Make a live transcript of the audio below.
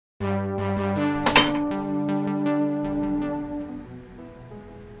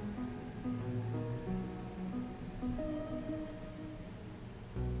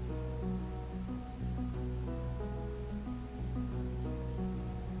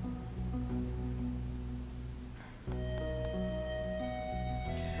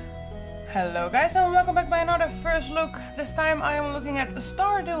Hello guys and welcome back by another first look. This time I am looking at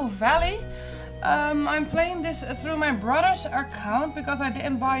Stardew Valley. I'm playing this through my brother's account because I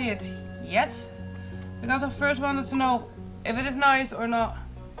didn't buy it yet. Because I first wanted to know if it is nice or not.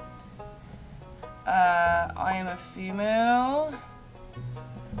 I am a female.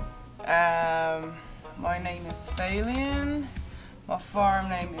 My name is Valian. My farm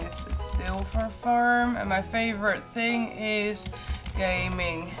name is Silver Farm. And my favorite thing is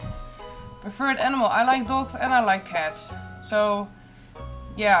gaming. Preferred animal, I like dogs and I like cats. So,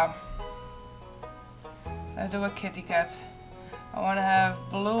 yeah. Let's do a kitty cat. I want to have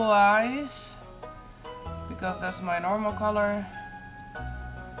blue eyes. Because that's my normal color.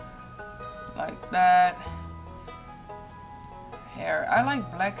 Like that. Hair, I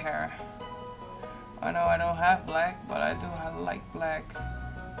like black hair. I know I don't have black, but I do like black.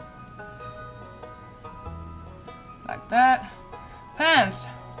 Like that. Pants.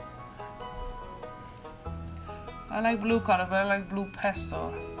 I like blue colors, but I like blue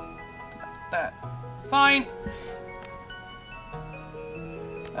pastel. Like that. Fine.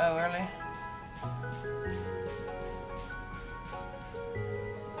 Oh, really?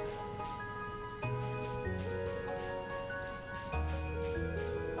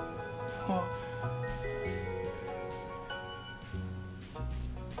 Oh.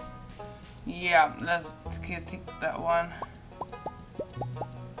 Yeah, let's take that one.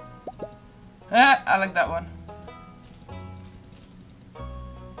 I like that one.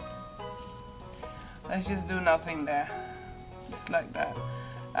 Let's just do nothing there. Just like that.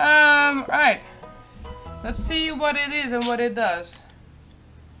 Right. Let's see what it is and what it does.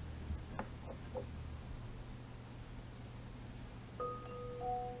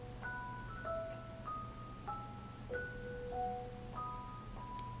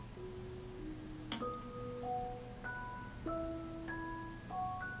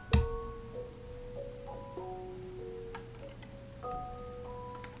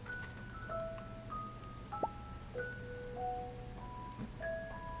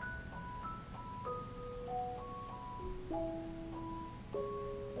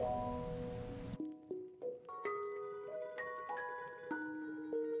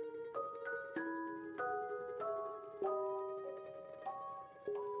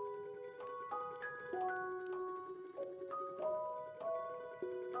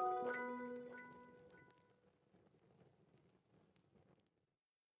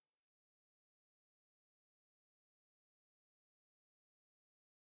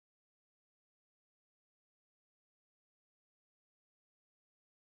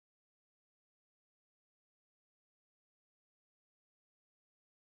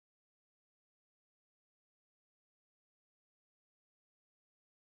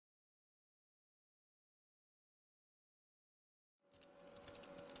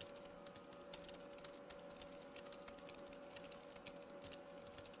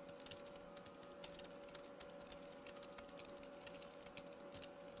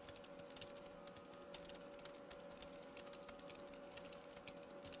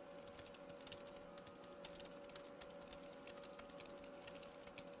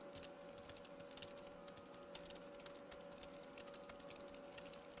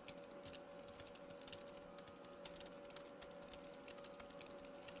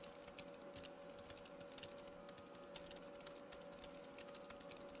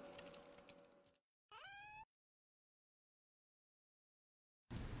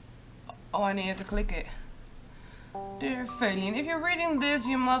 Oh, I needed to click it. Dear Valian, if you're reading this,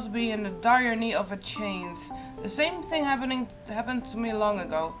 you must be in the dire need of a change. The same thing happened to me long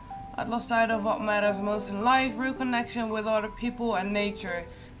ago. I'd lost sight of what matters most in life, real connection with other people and nature.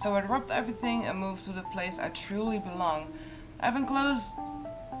 So I dropped everything and moved to the place I truly belong. I've enclosed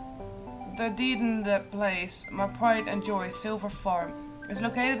the deed in that place, my pride and joy, Silver Farm. It's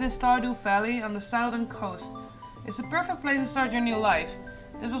located in Stardew Valley on the southern coast. It's a perfect place to start your new life.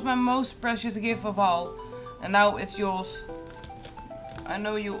 This was my most precious gift of all, and now it's yours. I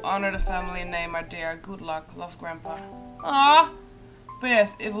know you honor the family name, my dear. Good luck. Love, Grandpa. Ah.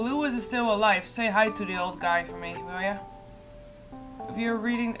 P.S. If Lewis is still alive, say hi to the old guy for me, will ya? If you're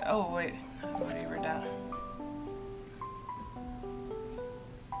reading... Oh, wait. I already read that.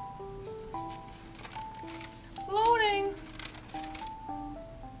 Loading!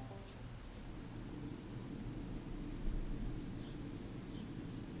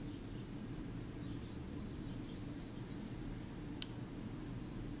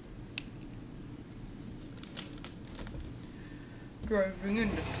 Driving in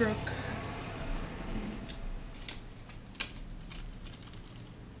the truck.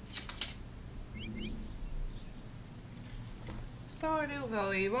 Stardew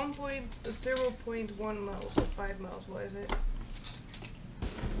Valley, 0.1 miles or 5 miles, what is it?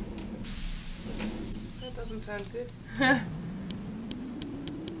 That doesn't sound good.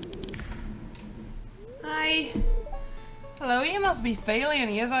 Hi. Hello, you must be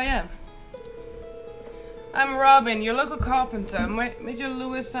Phalian. Yes, I am. I'm Robin, your local carpenter. Major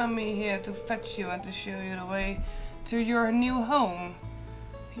Lewis sent me here to fetch you and to show you the way to your new home.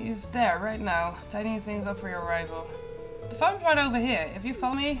 He's there right now, tidying things up for your arrival. The farm's right over here. If you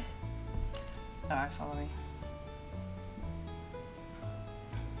follow me... Alright, follow me.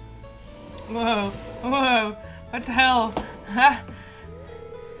 Whoa, whoa, what the hell? Ha!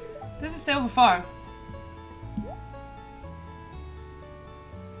 This is Silver Farm.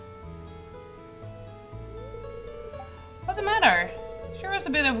 What's the matter? Sure is a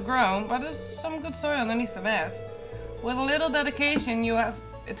bit overgrown, but there's some good soil underneath the mess. With a little dedication, you have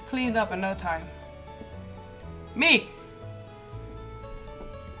it cleaned up in no time. Me!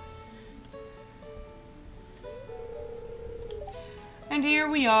 And here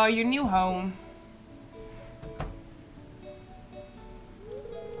we are, your new home.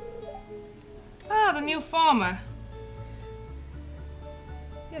 Ah, the new farmer.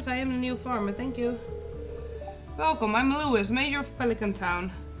 Yes, I am the new farmer, thank you. Welcome, I'm Lewis, Mayor of Pelican Town.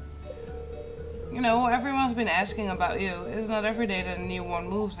 You know, everyone's been asking about you. It's not every day that a new one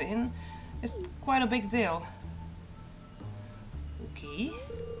moves in. It's quite a big deal. Okay.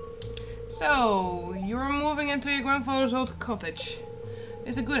 So, you're moving into your grandfather's old cottage.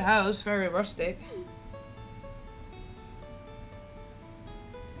 It's a good house, very rustic.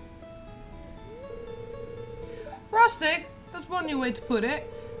 Rustic? That's one new way to put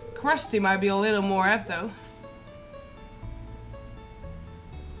it. Crusty might be a little more apt though.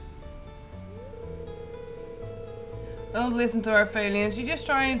 Don't listen to our failures. She's just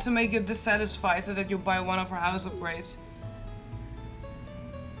trying to make you dissatisfied so that you buy one of her house upgrades.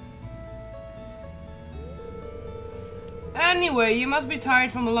 Anyway, you must be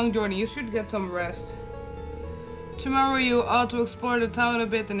tired from the long journey. You should get some rest. Tomorrow you ought to explore the town a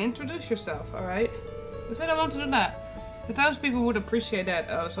bit and introduce yourself, alright? Who said I want to do that? The townspeople would appreciate that.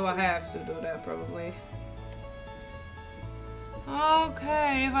 Oh, so I have to do that probably.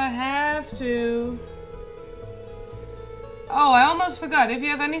 Okay, if I have to. Oh, I almost forgot. If you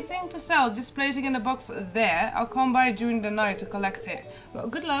have anything to sell, just place it in the box there. I'll come by during the night to collect it. Well,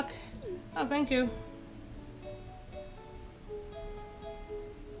 good luck. Oh, thank you.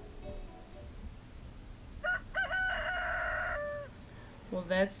 Well,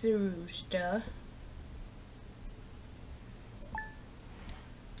 that's the rooster.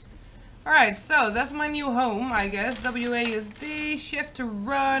 Alright, so that's my new home, I guess. WASD, shift to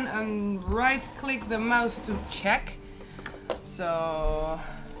run, and right click the mouse to check. So...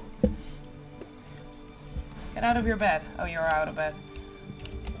 get out of your bed. Oh, you're out of bed.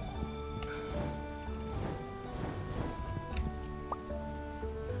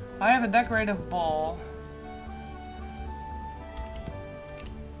 I have a decorative ball.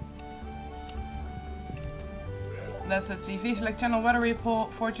 That's it. TV, select channel, weather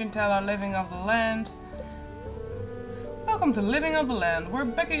report, fortune teller, living of the land. Welcome to Living of the Land. We're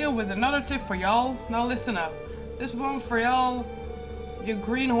back again with another tip for y'all. Now listen up. This one for y'all, you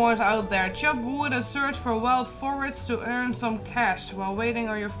greenhorns out there. Chop wood and search for wild forests to earn some cash while waiting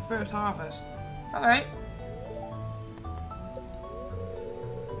on your first harvest. Alright.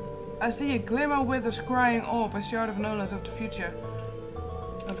 I see a glimmer with a scrying orb, a shard of knowledge of the future.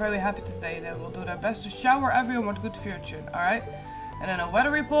 I'm very happy today. They will do their best to shower everyone with good fortune, alright? And then a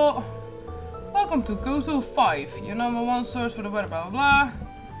weather report. Welcome to Coastal 5, your number one source for the weather, blah blah blah.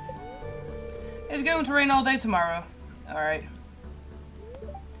 It's going to rain all day tomorrow. Alright.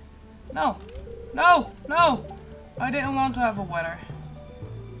 No. No! No! I didn't want to have a weather.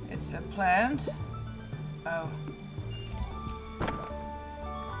 It's a plant. Oh.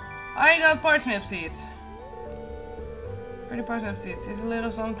 I got parsnip seeds. Pretty parsnip seeds. Here's a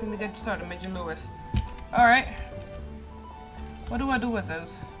little something to get you started, Major Lewis. Alright. What do I do with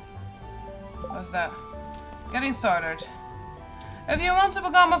those? What's that? Getting started. If you want to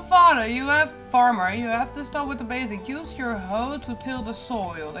become a farmer, you have to start with the basic. Use your hoe to till the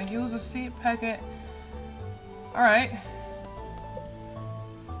soil. Then use a seed packet. Alright.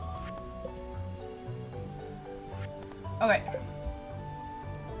 Okay.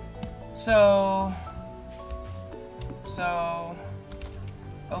 So,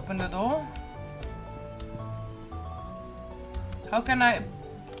 open the door. How can I?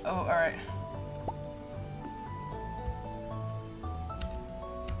 Oh, alright.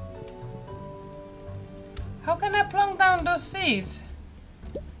 How can I plunk down those seeds?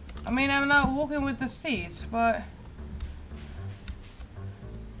 I mean, I'm not walking with the seeds, but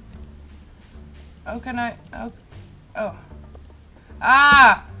Oh, can I? Oh. Oh.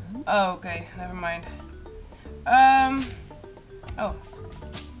 Ah! Oh, okay. Never mind. Oh.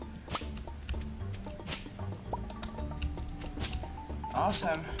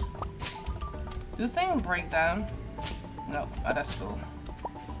 Awesome. Do things break down? No. Oh, that's cool.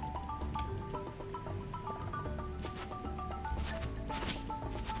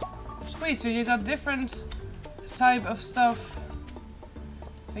 Sweet, so you got different type of stuff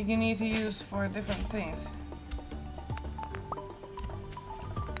that you need to use for different things.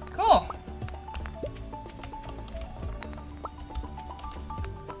 Cool.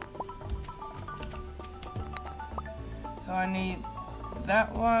 So I need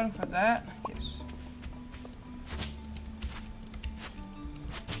that one for that. Yes.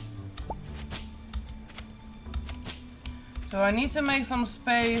 So I need to make some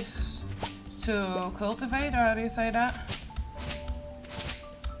space to cultivate, or how do you say that?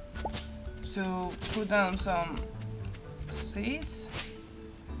 To put down some seeds.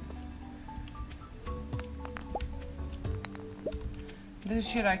 This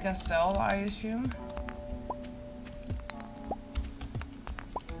shit I can sell, I assume.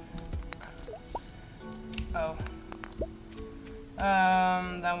 Oh.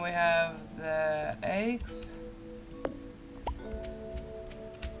 Then we have the eggs.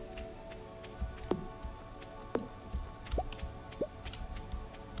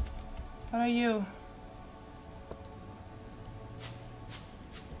 What are you?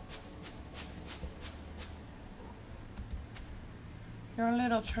 You're a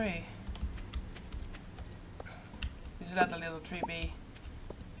little tree. Just let the little tree be,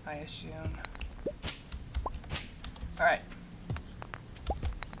 I assume. Alright.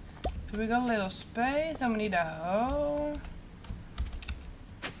 So we got a little space and we need a hoe.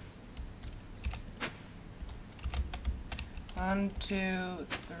 One, two,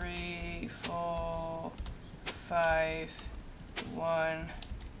 three, 4, 5. 1,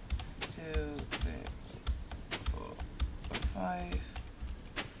 2, 3, 4, 5.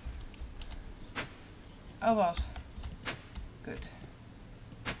 Oh, boss. Good.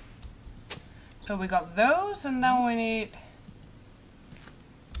 So we got those, and now we need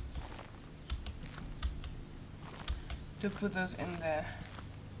to put those in there.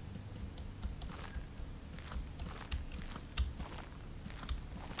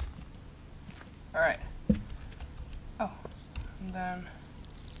 Alright. Oh, and then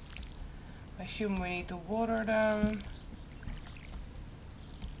I assume we need to water them.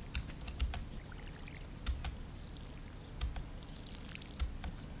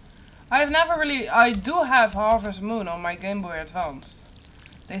 I do have Harvest Moon on my Game Boy Advance.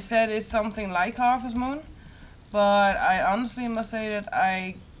 They said it's something like Harvest Moon, but I honestly must say that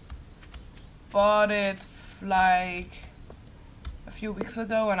I bought it like a few weeks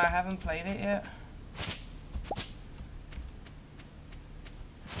ago and I haven't played it yet.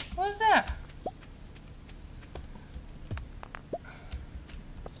 What's that?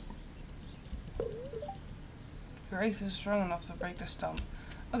 Your axe is strong enough to break the stump.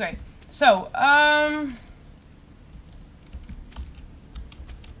 Okay, so,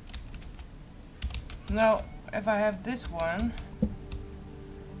 now if I have this one,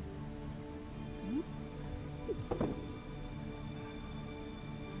 I'm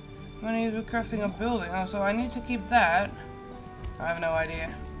gonna use it crafting a building. Oh, so I need to keep that. I have no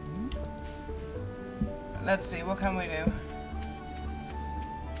idea. Let's see, what can we do?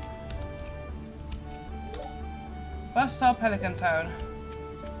 Bus stop Pelican Town.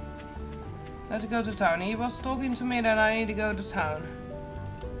 Let's go to town. He was talking to me that I need to go to town.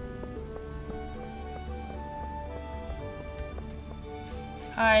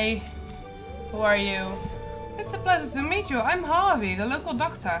 Hi. Who are you? It's a pleasure to meet you. I'm Harvey, the local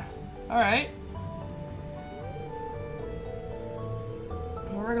doctor. Alright.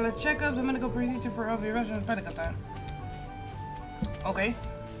 Regular checkups and medical procedure for every resident in Pelican Town. Okay.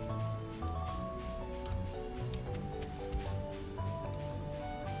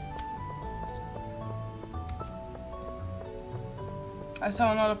 I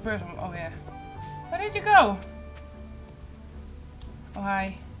saw another person. Oh yeah. Where did you go? Oh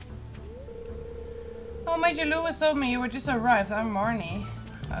hi. Oh, Major Lewis told me you were just arrived. I'm Marnie.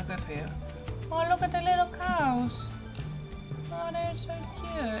 Oh, good for you. Oh, look at the little cows. Oh, they're so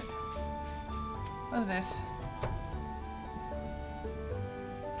cute. What's this?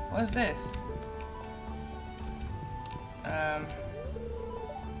 What's this?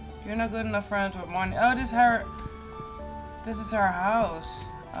 You're not good enough friends with Marnie. Oh, this is her. This is our house.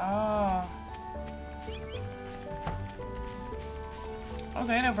 Oh.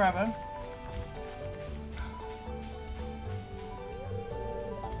 Okay, no problem.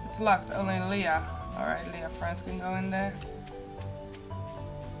 It's locked. Only Leah. Alright, Leah friends can go in there.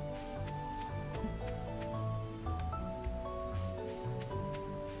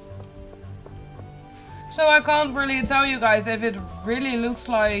 So I can't really tell you guys if it really looks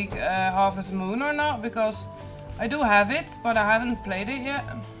like Harvest Moon or not, because I do have it, but I haven't played it yet.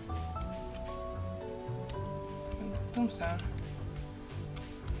 Tombstone.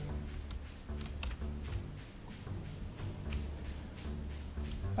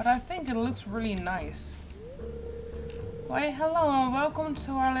 But I think it looks really nice. Why, hello and welcome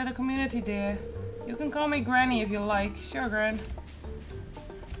to our little community, dear. You can call me Granny if you like. Sure, Gran.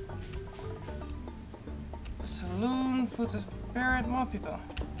 Saloon, food to spirit, more people.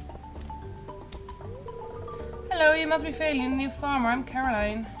 Hello, you must be Phelan, the new farmer. I'm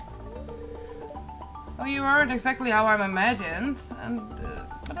Caroline. Oh, you aren't exactly how I'm imagined,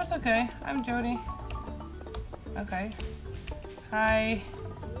 but that's okay. I'm Jody. Okay. Hi.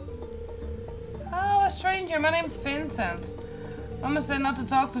 Oh, a stranger. My name's Vincent. Mama said not to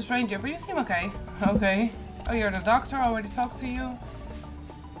talk to a stranger, but you seem okay. Okay. Oh, you're the doctor. I already talked to you.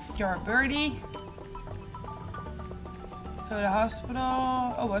 You're a birdie. To the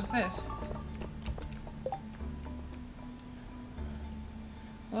hospital. Oh, what's this?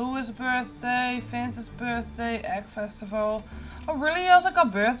 Louis' birthday, Vince's birthday, Egg Festival. Oh, really? You also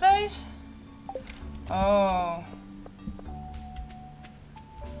got birthdays? Oh.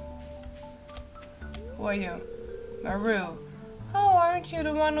 Who are you? Maru. Oh, aren't you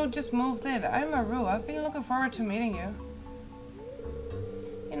the one who just moved in? I'm Maru. I've been looking forward to meeting you.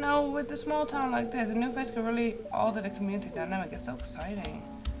 You know, with a small town like this, a new face can really alter the community dynamic. It's so exciting.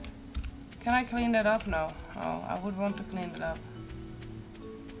 Can I clean that up? No. Oh, I would want to clean it up.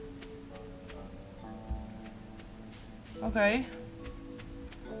 Okay.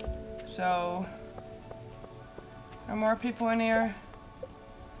 So, are more people in here?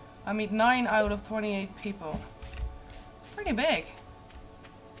 I meet 9 out of 28 people. Pretty big.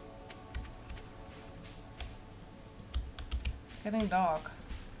 Getting dark.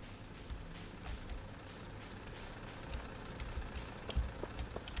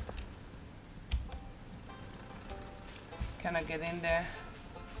 Can I get in there?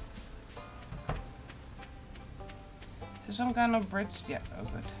 Is there some kind of bridge? Yeah, oh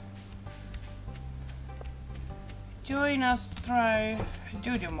good. Join us, thrive.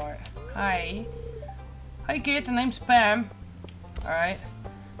 Jojo Mart. Hi. Hi kid, the name's Pam. Alright.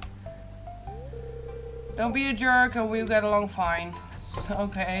 Don't be a jerk and we'll get along fine.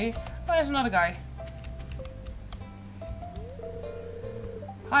 Okay. Oh, there's another guy.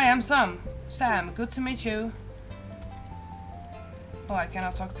 Hi, I'm Sam. Sam, good to meet you. Oh, I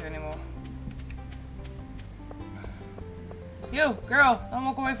cannot talk to you anymore. You, girl, don't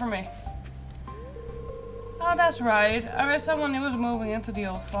walk away from me. Oh, that's right. I read someone who was moving into the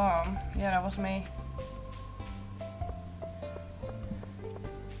old farm. Yeah, that was me.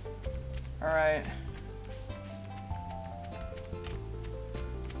 Alright.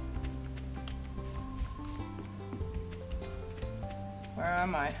 Where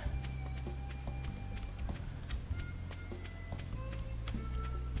am I?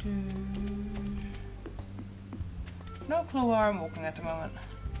 No clue where I'm walking at the moment.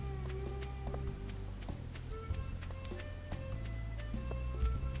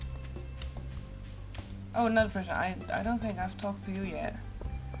 Oh, another person. I don't think I've talked to you yet.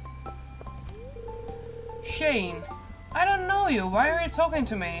 Shane, I don't know you. Why are you talking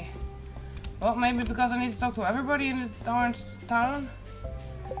to me? Well, maybe because I need to talk to everybody in this darn town.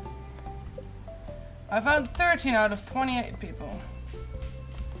 I found 13 out of 28 people.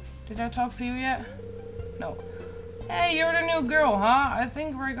 Did I talk to you yet? No. Hey, you're the new girl, huh? I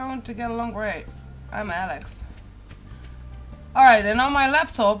think we're going to get along great. I'm Alex. Alright, and on my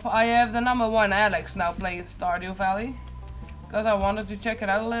laptop I have the #1 Alex now playing Stardew Valley. Because I wanted to check it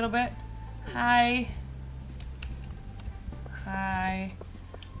out a little bit. Hi. Hi.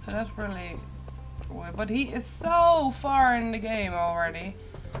 So that's really weird. But he is so far in the game already.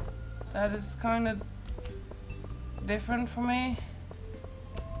 That is kind of different for me.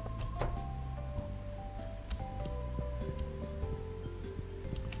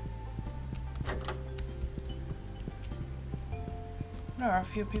 There are a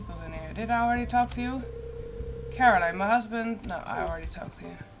few people in here. Did I already talk to you? Caroline, my husband. No, I already talked to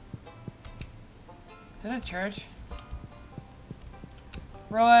you. Is it a church?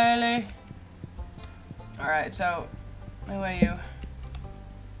 Really? Alright, so who are you?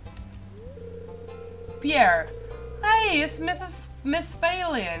 Pierre. Hey, it's Miss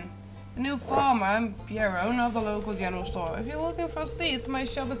Phelan, the new farmer. I'm Pierre, owner of the local general store. If you're looking for seeds, my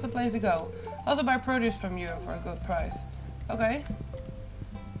shop is the place to go. Also buy produce from you for a good price. Okay.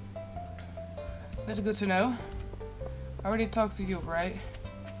 That's good to know. I already talked to you, right?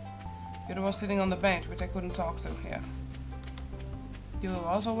 You're the one sitting on the bench, but I couldn't talk to. Yeah. You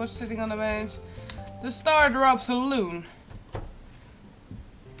also was sitting on the bench. The Stardew Saloon.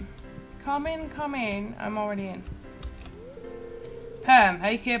 Come in, come in. I'm already in. Pam,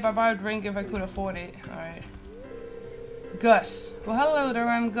 hey kid, I'd buy a drink if I could afford it. Alright. Gus. Well, hello there,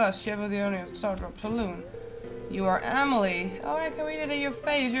 I'm Gus, chef of the owner of the Stardew Saloon. You are Emily. Oh, I can read it in your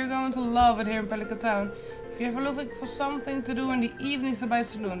face. You're going to love it here in Pelican Town. If you're ever looking for something to do in the evenings by the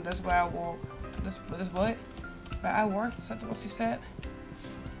saloon, that's where I walk. That's what? Where I work? Is that what she said?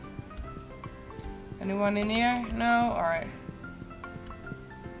 Anyone in here? No? Alright.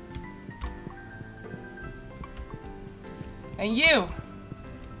 And you!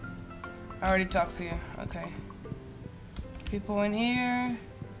 I already talked to you. Okay. People in here.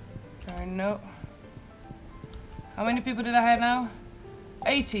 No. How many people did I have now?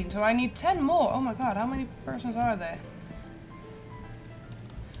 18. So I need 10 more. Oh my god, how many persons are there?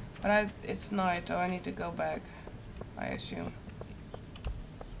 But it's night, so I need to go back. I assume.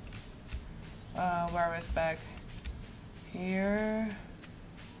 Where is back? Here.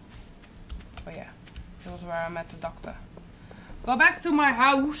 Oh yeah. That was where I met the doctor. Go back to my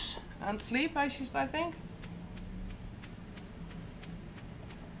house and sleep, I think.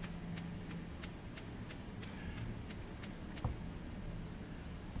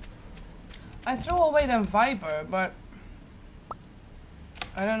 I threw away the Viper, but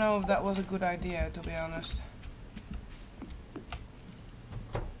I don't know if that was a good idea, to be honest.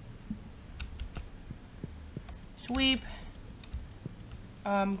 Sweep.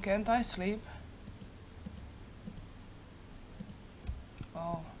 Can't I sleep?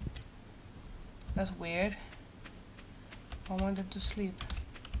 Oh. That's weird. I wanted to sleep.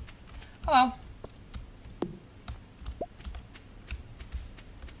 Hello.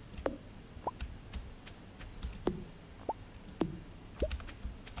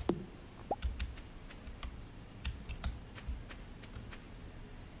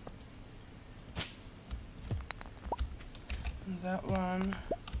 That one.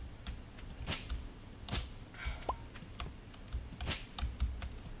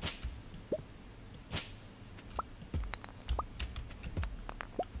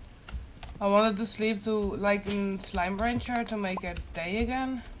 I wanted to sleep to like in Slime Rancher to make it day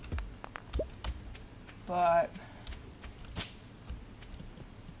again, but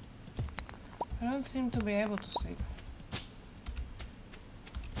I don't seem to be able to sleep.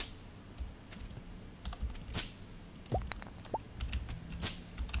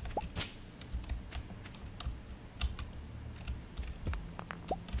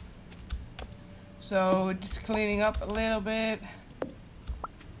 So just cleaning up a little bit.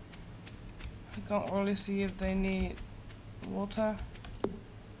 I can't really see if they need water.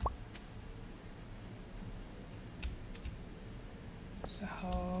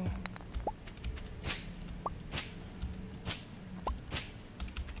 So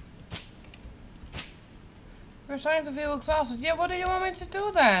we're starting to feel exhausted. Yeah, what do you want me to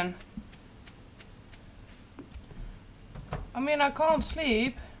do then? I mean, I can't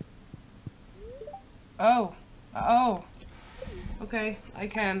sleep. Oh. Oh. Okay, I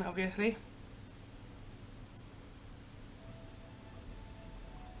can, obviously.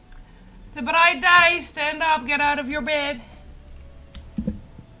 It's a bright day. Stand up, get out of your bed.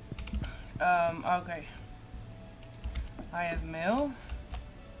 Okay. I have mail.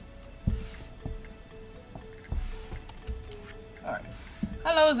 Alright.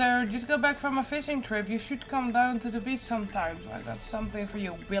 Hello there, just got back from a fishing trip. You should come down to the beach sometimes. I got something for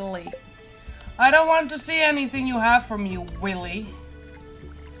you, Willy. I don't want to see anything you have from you, Willy.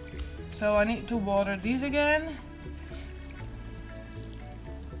 So I need to water these again.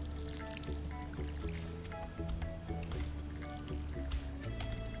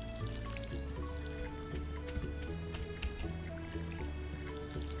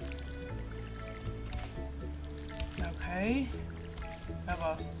 Okay. That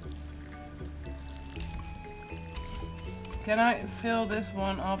was. Can I fill this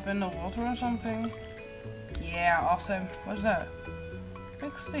one up in the water or something? Yeah, awesome. What's that?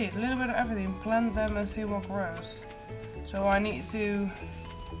 Big seed, a little bit of everything. Plant them and see what grows. So I need to...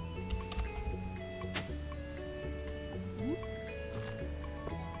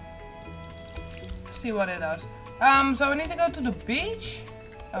 see what it does. So I need to go to the beach?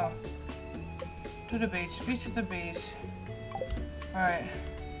 Oh. To the beach. Visit the beach. Alright.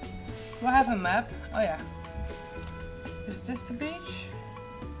 Do I have a map? Oh yeah. Is this the beach?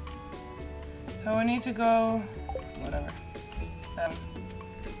 So I need to go... whatever.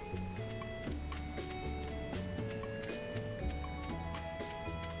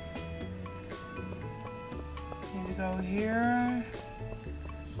 go here.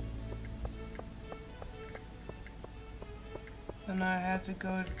 Then I had to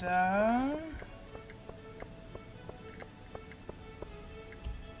go down.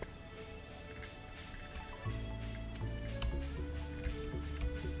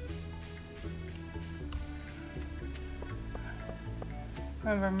 If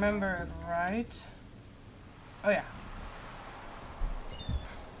I remember it right. Oh yeah.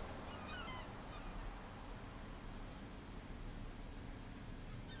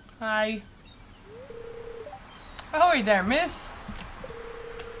 Hi. Ahoy there, miss.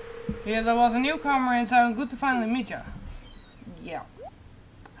 Yeah, there was a newcomer in town. Good to finally meet you. Yeah.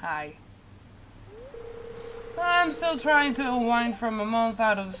 Hi. I'm still trying to unwind from a month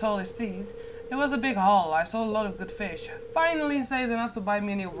out of the salty seas. It was a big haul. I saw a lot of good fish. Finally saved enough to buy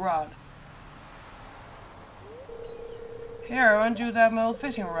me a new rod. Here, I want you to have my old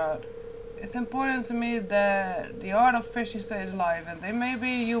fishing rod. It's important to me that the art of fishing stays alive, and then maybe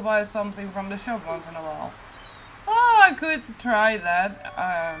you buy something from the shop once in a while. Oh, I could try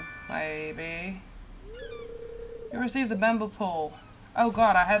that. Maybe. You received a bamboo pole. Oh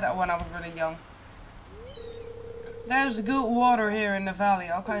god, I had that when I was really young. There's good water here in the valley,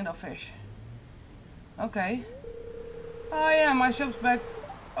 all kind of fish. Okay. Oh yeah, my shop's back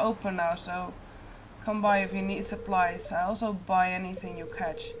open now, so come by if you need supplies. I also buy anything you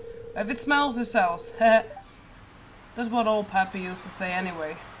catch. If it smells, it sells. That's what old Pappy used to say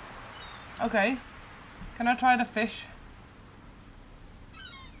anyway. Okay. Can I try the fish?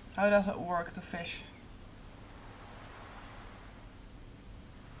 How does it work, the fish?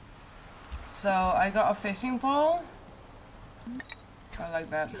 So, I got a fishing pole. I like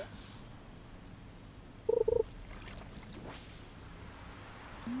that.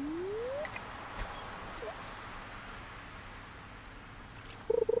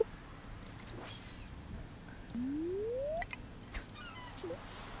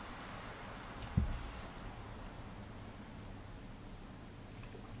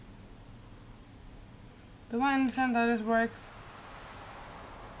 Do I understand how this works?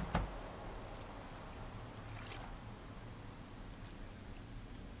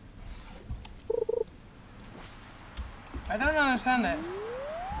 I don't understand it.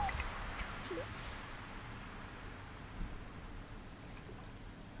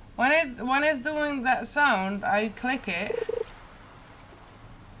 When it's doing that sound, I click it.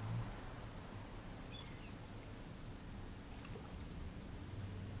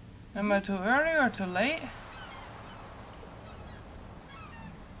 Am I too early or too late?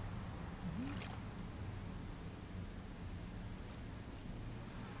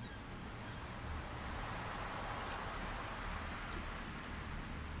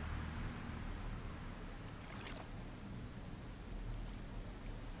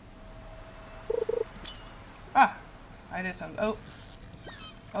 Ah, I did something. Oh,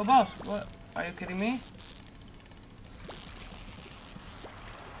 oh, boss! What? Are you kidding me?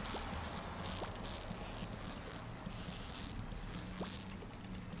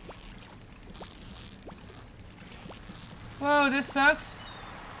 Whoa, this sucks.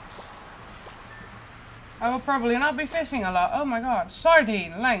 I will probably not be fishing a lot. Oh my god.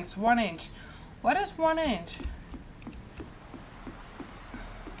 Sardine, length 1 inch. What is 1 inch?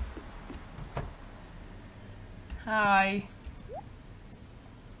 Hi.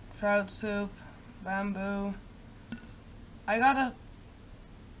 Trout soup, bamboo. I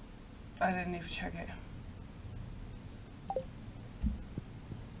didn't even check it.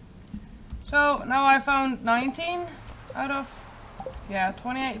 So now I found 19 out of, yeah,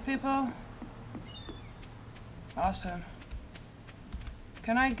 28 people. Awesome.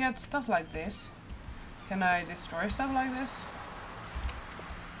 Can I get stuff like this? Can I destroy stuff like this?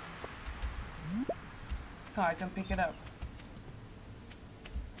 Oh, I can pick it up.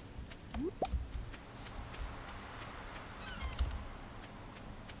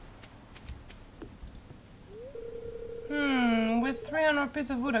 With 300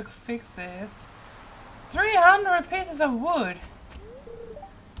 pieces of wood I could fix this. 300 pieces of wood!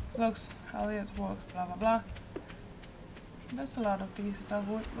 Looks, Elliot works, blah blah blah. That's a lot of pieces of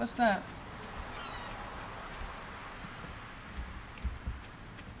wood. What's that?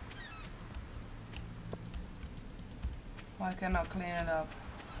 Why cannot clean it up?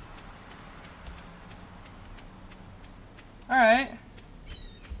 Alright.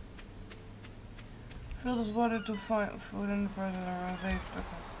 Fill this water to find food in the person around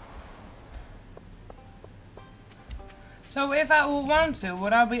toxins. So if I would want to,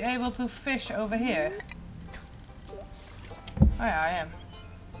 would I be able to fish over here? Oh yeah, I am.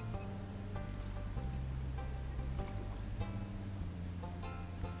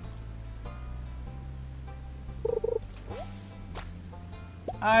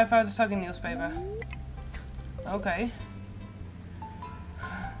 I found a soggy newspaper. Okay.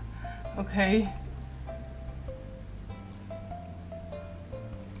 Okay.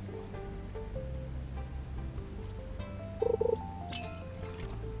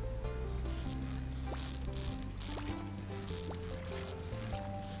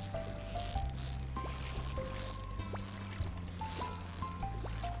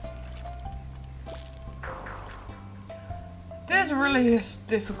 This really is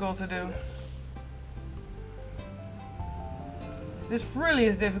difficult to do. This really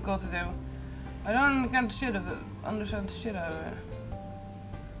is difficult to do. I don't get the shit of it. Understand the shit out of it.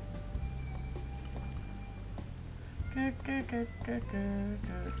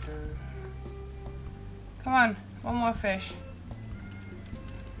 Come on, one more fish.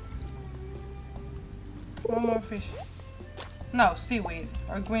 One more fish. No, seaweed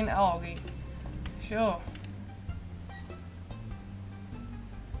or green algae. Sure.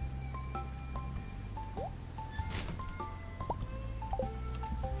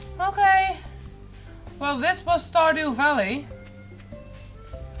 Okay. Well, this was Stardew Valley.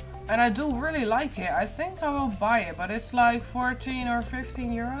 And I do really like it. I think I will buy it, but it's like 14 or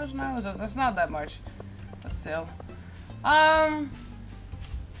 15 euros now. So that's not that much. But still. Yeah,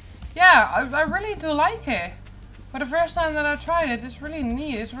 I really do like it. For the first time that I tried it, it's really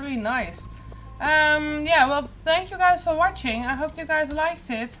neat. It's really nice. Yeah, well, thank you guys for watching. I hope you guys liked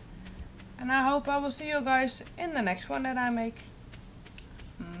it. And I hope I will see you guys in the next one that I make.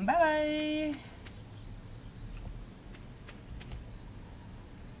 Bye bye.